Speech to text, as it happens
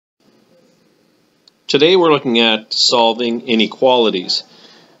Today we're looking at solving inequalities.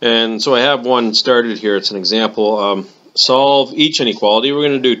 And so I have one started here. It's an example. Solve each inequality. We're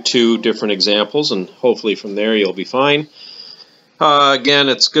going to do two different examples, and hopefully from there you'll be fine. Again,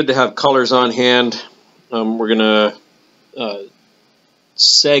 it's good to have colors on hand. We're going to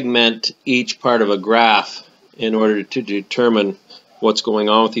segment each part of a graph in order to determine what's going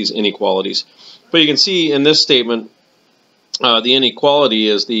on with these inequalities. But you can see in this statement, the inequality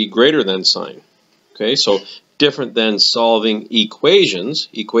is the greater than sign. Okay, so different than solving equations.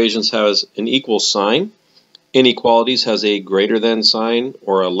 Equations has an equal sign. Inequalities has a greater than sign,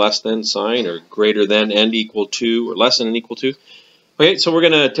 or a less than sign, or greater than and equal to, or less than and equal to. Okay, so we're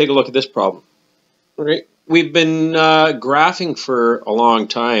going to take a look at this problem. All right, we've been graphing for a long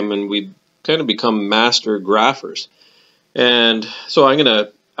time, and we've kind of become master graphers. And so I'm going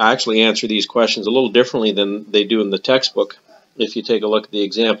to actually answer these questions a little differently than they do in the textbook. If you take a look at the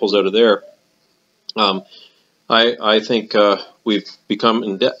examples out of there, I think we've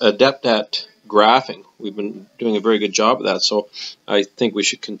become adept at graphing. We've been doing a very good job of that, so I think we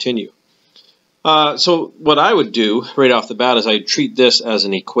should continue. So what I would do right off the bat is I'd treat this as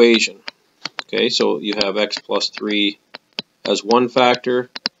an equation. Okay, so you have x plus 3 as one factor,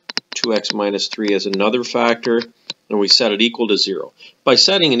 2x minus 3 as another factor, and we set it equal to 0. By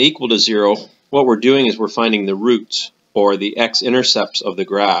setting it equal to 0, what we're doing is we're finding the roots, or the x-intercepts of the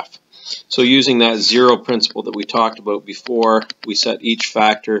graph. So using that 0 principle that we talked about before, we set each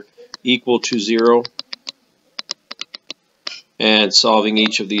factor equal to 0. And solving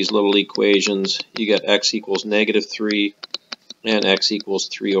each of these little equations, you get x equals -3 and x equals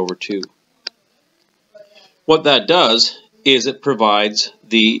 3 over 2. What that does is it provides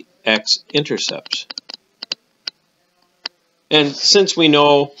the x-intercepts. And since we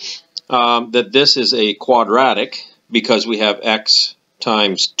know that this is a quadratic, because we have x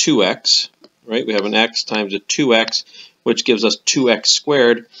times 2x, right? We have an x times a 2x, which gives us 2x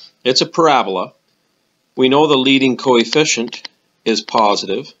squared. It's a parabola. We know the leading coefficient is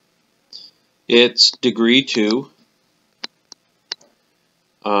positive. It's degree 2.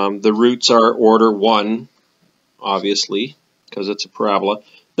 The roots are order 1, obviously, because it's a parabola.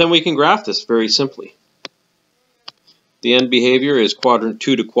 Then we can graph this very simply. The end behavior is quadrant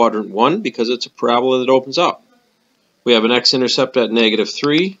 2 to quadrant 1 because it's a parabola that opens up. We have an x-intercept at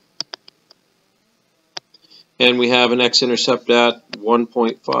 -3, and we have an x-intercept at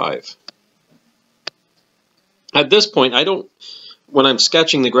 1.5. At this point, when I'm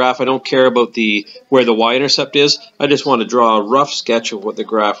sketching the graph, I don't care about where the y-intercept is. I just want to draw a rough sketch of what the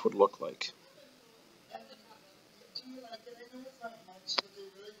graph would look like.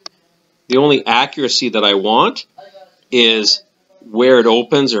 The only accuracy that I want is where it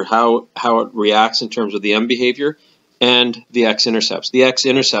opens, or how it reacts in terms of the end behavior, and the x-intercepts. The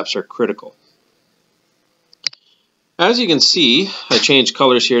x-intercepts are critical. As you can see, I changed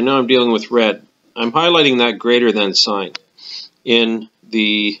colors here. Now I'm dealing with red. I'm highlighting that greater than sign in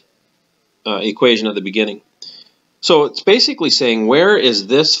the equation at the beginning. So it's basically saying, where is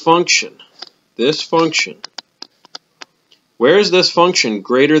this function? Where is this function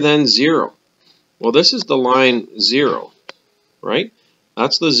greater than 0? Well, this is the line 0, right?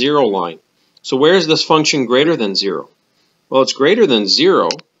 That's the 0 line. So where is this function greater than 0? Well, it's greater than 0.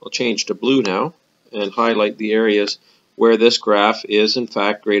 I'll change to blue now and highlight the areas where this graph is in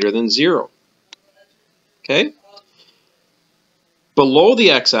fact greater than 0. Okay? Below the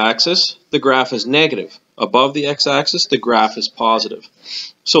x-axis, the graph is negative. Above the x-axis, the graph is positive.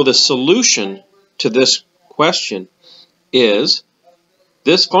 So the solution to this question is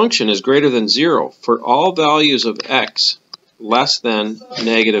this function is greater than 0 for all values of x less than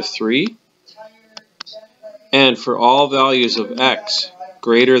 -3, and for all values of x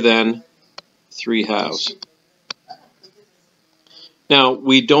greater than 3/2. Now,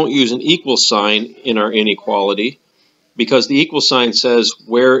 we don't use an equal sign in our inequality because the equal sign says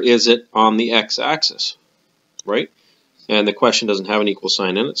where is it on the x-axis, right? And the question doesn't have an equal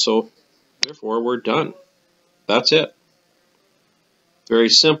sign in it, so therefore we're done. That's it. Very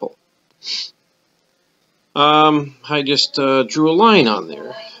simple. I just drew a line on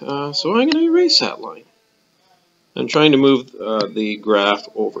there, so I'm going to erase that line. I'm trying to move the graph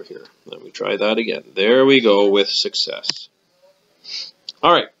over here. Let me try that again. There we go, with success.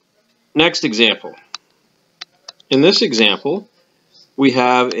 All right, next example. In this example, we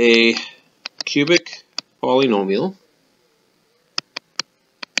have a cubic polynomial.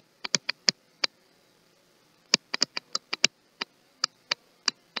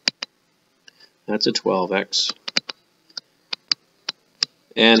 That's a 12x.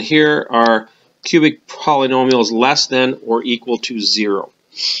 And here are cubic polynomials less than or equal to 0.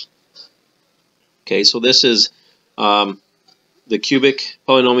 Okay, so this is the cubic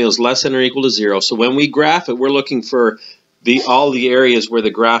polynomial is less than or equal to 0. So when we graph it, we're looking for all the areas where the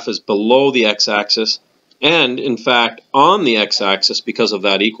graph is below the x-axis and, in fact, on the x-axis because of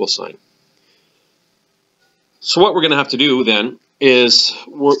that equal sign. So what we're going to have to do then is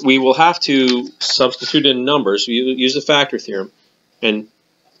we will have to substitute in numbers. We use the factor theorem and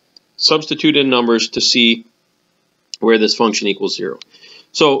substitute in numbers to see where this function equals 0.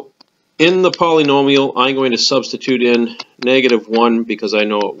 So in the polynomial, I'm going to substitute in -1 because I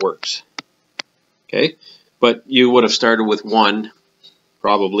know it works. Okay, but you would have started with 1,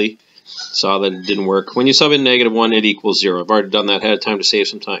 probably, saw that it didn't work. When you sub in -1, it equals 0. I've already done that ahead of time to save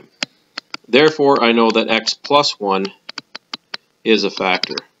some time. Therefore, I know that x plus 1 is a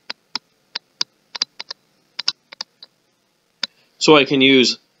factor. So I can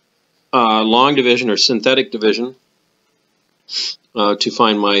use long division or synthetic division to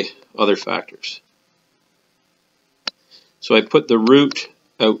find my other factors. So I put the root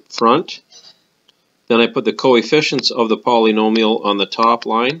out front, then I put the coefficients of the polynomial on the top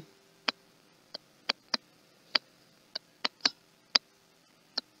line,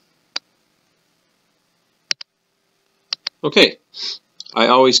 okay, I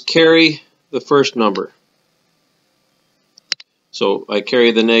always carry the first number. So I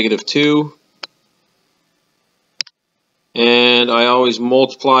carry the -2, and I always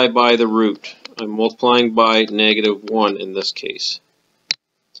multiply by the root. I'm multiplying by -1 in this case,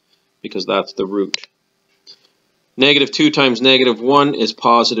 because that's the root. -2 times -1 is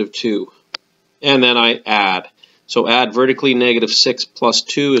 +2. And then I add. So add vertically, -6 plus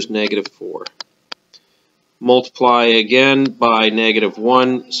 2 is -4. Multiply again by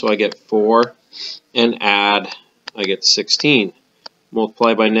 -1, so I get 4. And add, I get 16.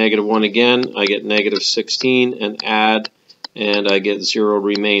 Multiply by -1 again, I get -16. And add, and I get 0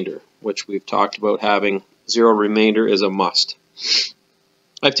 remainder, which we've talked about having 0 remainder is a must.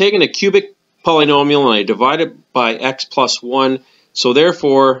 I've taken a cubic polynomial and I divide it by x plus 1, so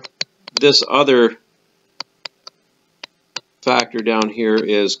therefore this other factor down here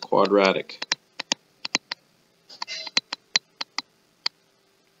is quadratic.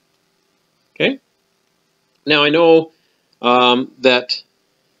 Okay. Now I know that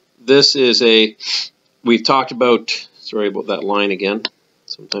this is we've talked about, sorry about that line again,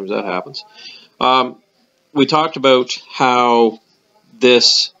 sometimes that happens. We talked about how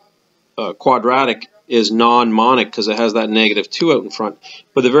this quadratic is non-monic because it has that -2 out in front.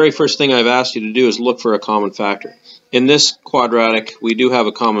 But the very first thing I've asked you to do is look for a common factor. In this quadratic, we do have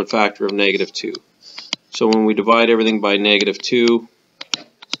a common factor of -2. So when we divide everything by -2,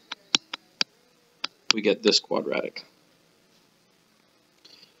 we get this quadratic,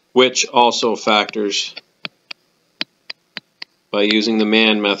 which also factors by using the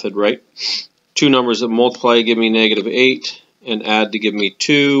man method, right? Two numbers that multiply give me -8 and add to give me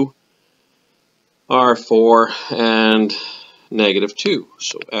 2 are 4 and -2.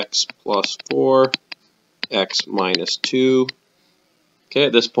 So x plus 4, x minus 2. Okay,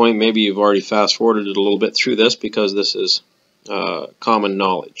 at this point, maybe you've already fast forwarded it a little bit through this because this is common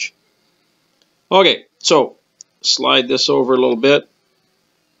knowledge. Okay, so slide this over a little bit.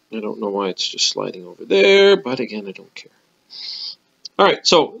 I don't know why it's just sliding over there, but again, I don't care. All right,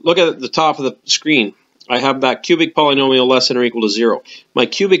 so look at the top of the screen. I have that cubic polynomial less than or equal to 0. My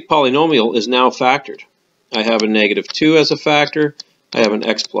cubic polynomial is now factored. I have a -2 as a factor. I have an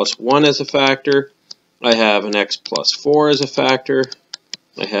x plus 1 as a factor. I have an x plus 4 as a factor.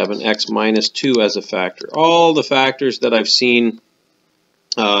 I have an x minus 2 as a factor. All the factors that I've seen,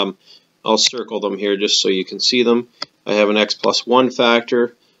 I'll circle them here just so you can see them. I have an x plus 1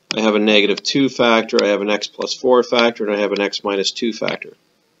 factor. I have a -2 factor. I have an x plus 4 factor. And I have an x minus 2 factor.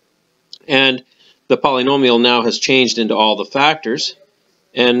 And the polynomial now has changed into all the factors,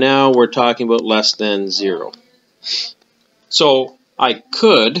 and now we're talking about less than 0. So I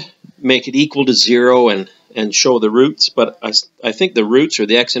could make it equal to 0 and show the roots, but I think the roots or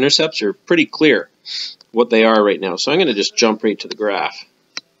the x-intercepts are pretty clear what they are right now. So I'm going to just jump right to the graph.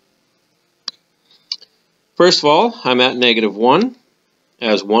 First of all, I'm at -1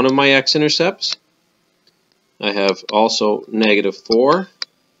 as one of my x-intercepts. I have also -4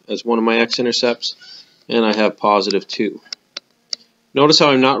 as one of my x-intercepts, and I have +2. Notice how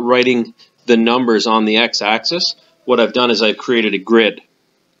I'm not writing the numbers on the x-axis. What I've done is I've created a grid.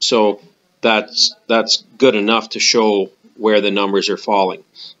 So that's good enough to show where the numbers are falling.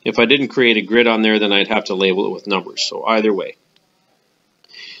 If I didn't create a grid on there, then I'd have to label it with numbers. So either way.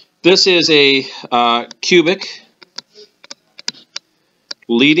 This is a cubic.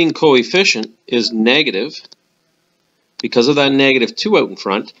 Leading coefficient is negative because of that -2 out in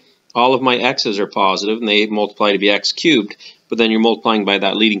front. all of my x's are positive, and they multiply to be x cubed, but then you're multiplying by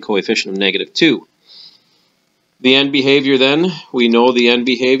that leading coefficient of negative 2. The end behavior then, we know the end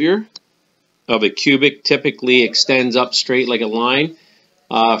behavior of a cubic typically extends up straight like a line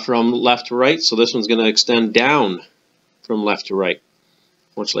from left to right, so this one's going to extend down from left to right,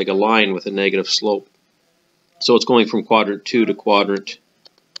 much like a line with a negative slope. So it's going from quadrant 2 to quadrant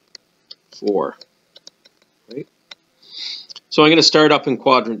 4. Right? So I'm going to start up in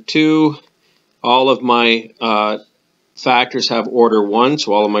quadrant 2. All of my factors have order 1,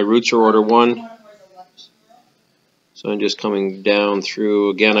 so all of my roots are order 1. So I'm just coming down through.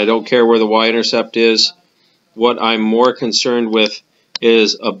 Again, I don't care where the y-intercept is. What I'm more concerned with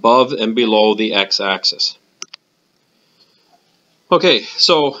is above and below the x-axis. Okay,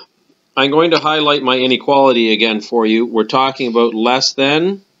 so I'm going to highlight my inequality again for you. We're talking about less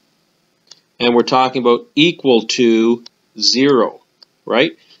than, and we're talking about equal to 0,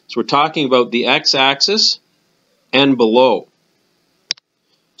 right? So we're talking about the x-axis and below.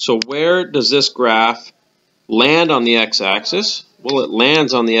 So where does this graph land on the x-axis? Well, it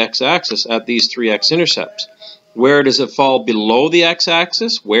lands on the x-axis at these 3 x-intercepts. Where does it fall below the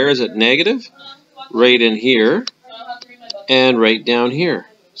x-axis? Where is it negative? Right in here and right down here.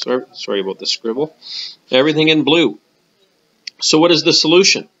 Sorry about the scribble. Everything in blue. So what is the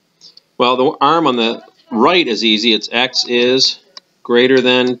solution? Well, the arm on the right is easy. It's x is greater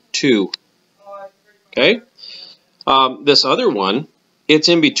than 2. Okay? This other one, it's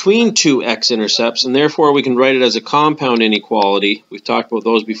in between 2 x-intercepts, and therefore we can write it as a compound inequality. We've talked about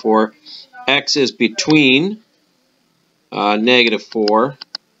those before. X is between negative 4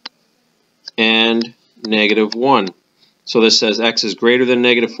 and negative 1. So this says x is greater than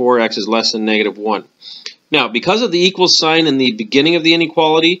negative 4, x is less than negative 1. Now, because of the equal sign in the beginning of the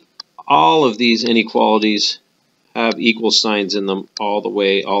inequality, all of these inequalities have equal signs in them all the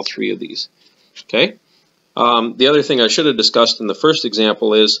way, all 3 of these. Okay? The other thing I should have discussed in the first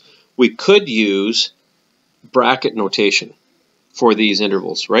example is we could use bracket notation for these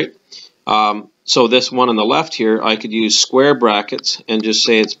intervals, right? So this one on the left here, I could use square brackets and just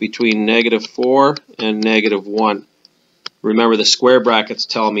say it's between negative 4 and negative 1. Remember, the square brackets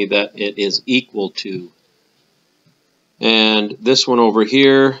tell me that it is equal to. And this one over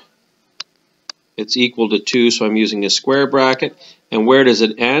here, it's equal to 2, so I'm using a square bracket. And where does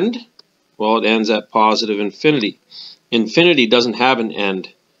it end? Well, it ends at positive infinity. Infinity doesn't have an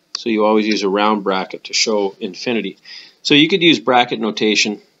end, so you always use a round bracket to show infinity. So you could use bracket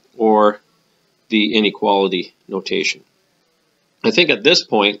notation or the inequality notation. I think at this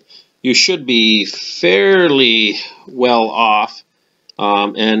point you should be fairly well off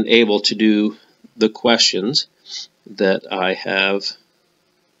and able to do the questions that I have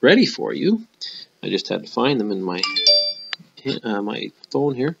ready for you. I just had to find them in my my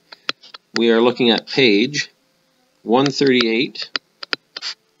phone here. We are looking at page 138,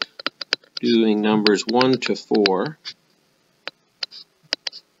 doing numbers 1 to 4,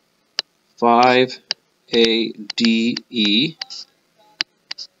 5A, D, E,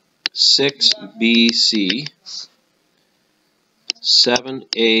 6, B, C, 7,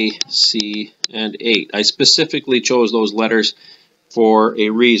 A, C, and 8. I specifically chose those letters for a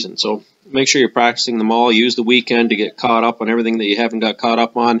reason. So make sure you're practicing them all. Use the weekend to get caught up on everything that you haven't got caught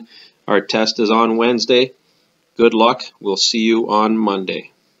up on. Our test is on Wednesday. Good luck. We'll see you on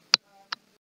Monday.